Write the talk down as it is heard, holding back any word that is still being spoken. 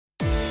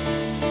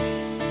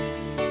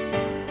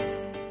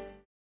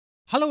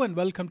Hello and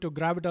welcome to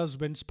Gravitas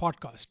Wins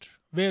podcast,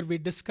 where we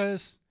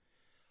discuss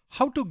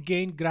how to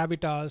gain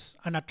gravitas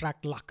and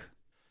attract luck.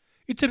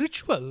 It's a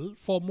ritual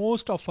for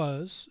most of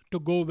us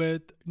to go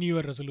with New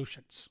Year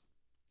resolutions: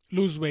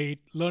 lose weight,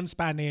 learn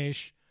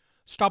Spanish,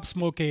 stop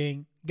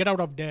smoking, get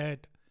out of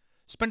debt,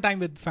 spend time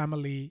with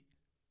family,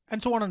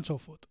 and so on and so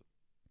forth.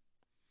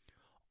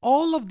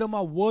 All of them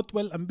are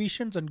worthwhile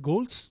ambitions and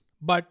goals,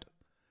 but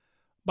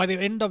by the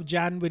end of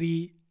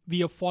January, we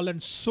have fallen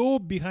so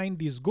behind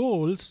these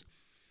goals,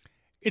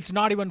 it's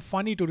not even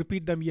funny to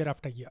repeat them year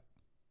after year.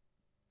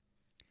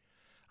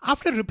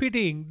 After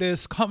repeating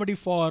this comedy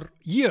for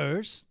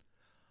years,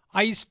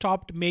 I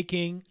stopped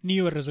making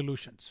New Year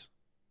resolutions.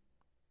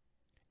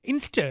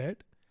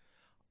 Instead,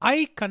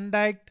 I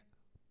conduct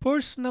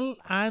personal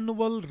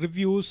annual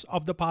reviews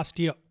of the past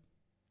year.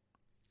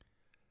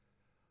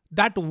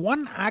 That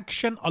one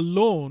action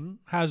alone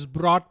has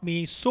brought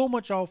me so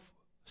much of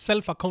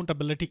self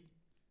accountability.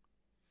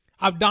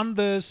 I've done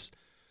this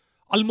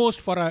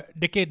almost for a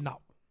decade now.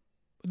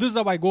 This is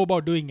how I go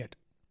about doing it.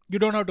 You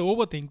don't have to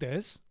overthink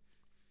this.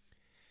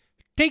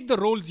 Take the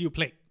roles you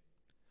play: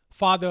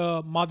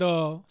 father,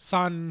 mother,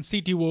 son,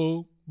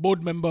 CTO,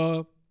 board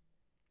member,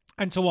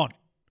 and so on.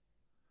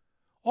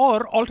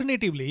 Or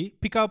alternatively,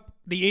 pick up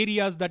the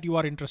areas that you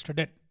are interested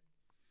in: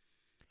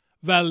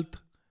 wealth,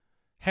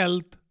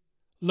 health,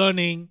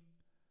 learning,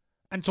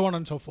 and so on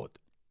and so forth.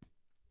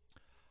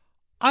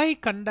 I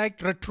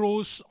conduct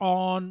retros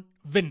on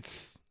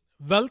wins: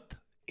 wealth,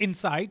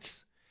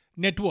 insights,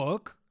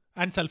 network,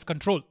 and self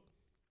control.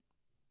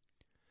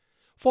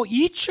 For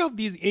each of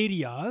these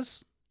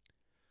areas,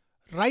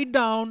 write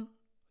down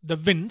the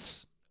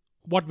wins,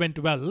 what went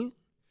well,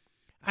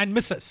 and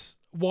misses,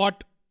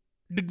 what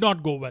did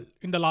not go well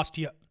in the last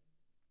year.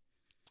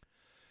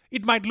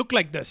 It might look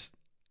like this: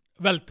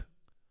 wealth.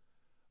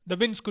 The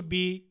wins could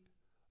be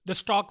the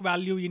stock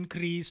value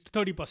increased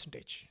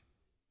 30%.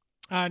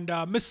 And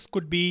miss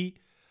could be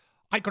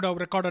I could have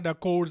recorded a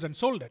course and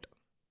sold it.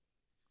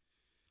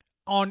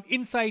 On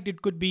insight,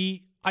 it could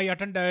be I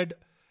attended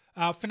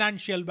a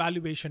financial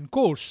valuation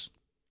course.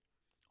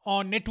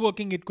 On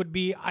networking, it could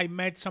be I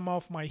met some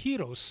of my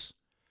heroes.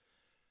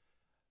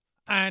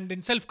 And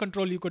in self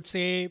control, you could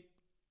say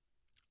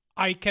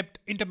I kept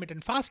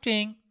intermittent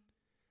fasting,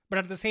 but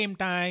at the same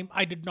time,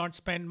 I did not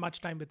spend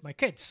much time with my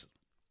kids.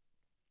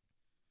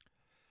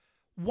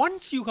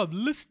 Once you have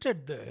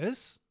listed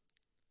this,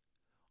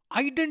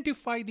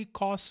 identify the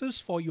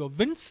causes for your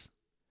wins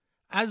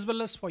as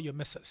well as for your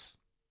misses.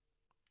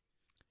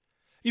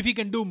 If you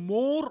can do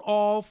more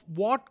of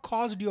what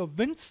caused your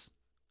wins,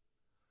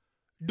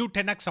 do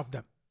 10x of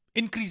them,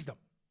 increase them.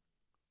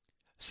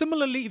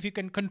 Similarly, if you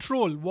can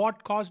control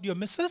what caused your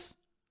misses,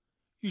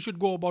 you should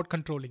go about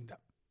controlling them.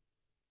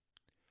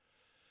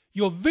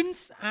 Your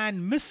wins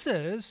and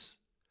misses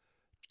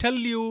tell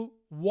you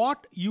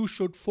what you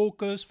should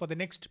focus for the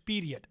next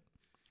period.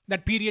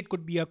 That period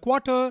could be a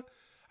quarter,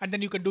 and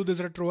then you can do this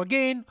retro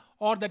again,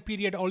 or that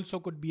period also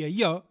could be a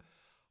year.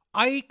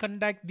 I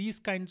conduct these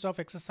kinds of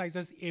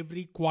exercises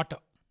every quarter.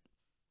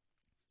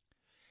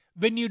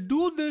 When you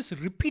do this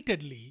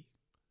repeatedly,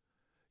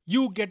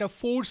 you get a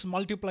force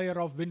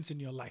multiplier of wins in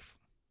your life.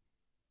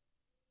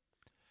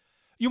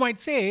 You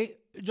might say,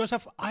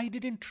 Joseph, I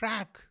didn't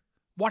track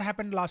what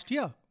happened last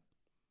year.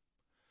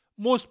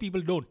 Most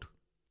people don't.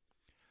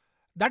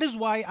 That is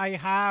why I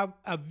have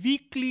a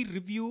weekly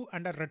review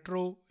and a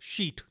retro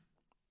sheet.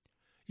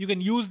 You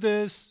can use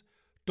this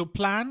to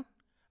plan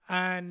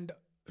and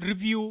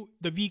review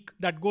the week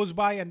that goes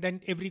by, and then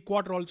every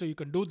quarter also you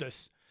can do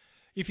this.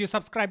 If you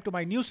subscribe to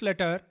my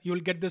newsletter,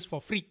 you'll get this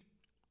for free.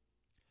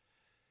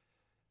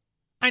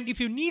 And if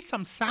you need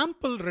some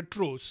sample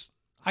retros,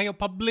 I have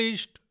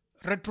published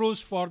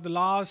retros for the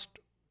last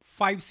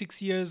 5,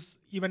 6 years,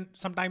 even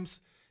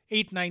sometimes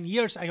 8, 9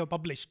 years I have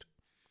published.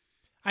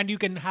 And you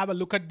can have a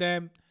look at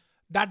them.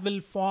 That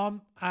will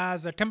form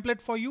as a template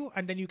for you,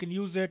 and then you can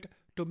use it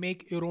to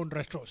make your own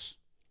retros.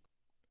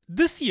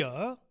 This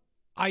year,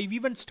 I've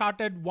even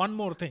started one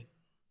more thing.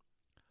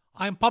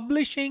 I'm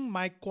publishing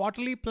my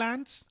quarterly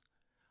plans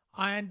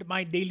and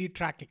my daily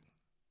tracking.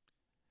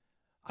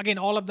 Again,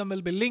 all of them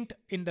will be linked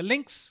in the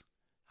links,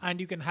 and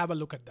you can have a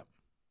look at them.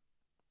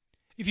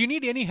 If you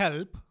need any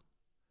help,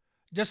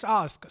 just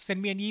ask,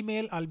 send me an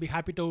email. I'll be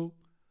happy to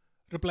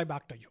reply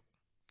back to you.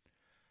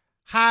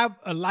 Have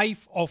a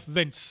life of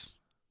wins.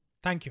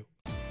 Thank you.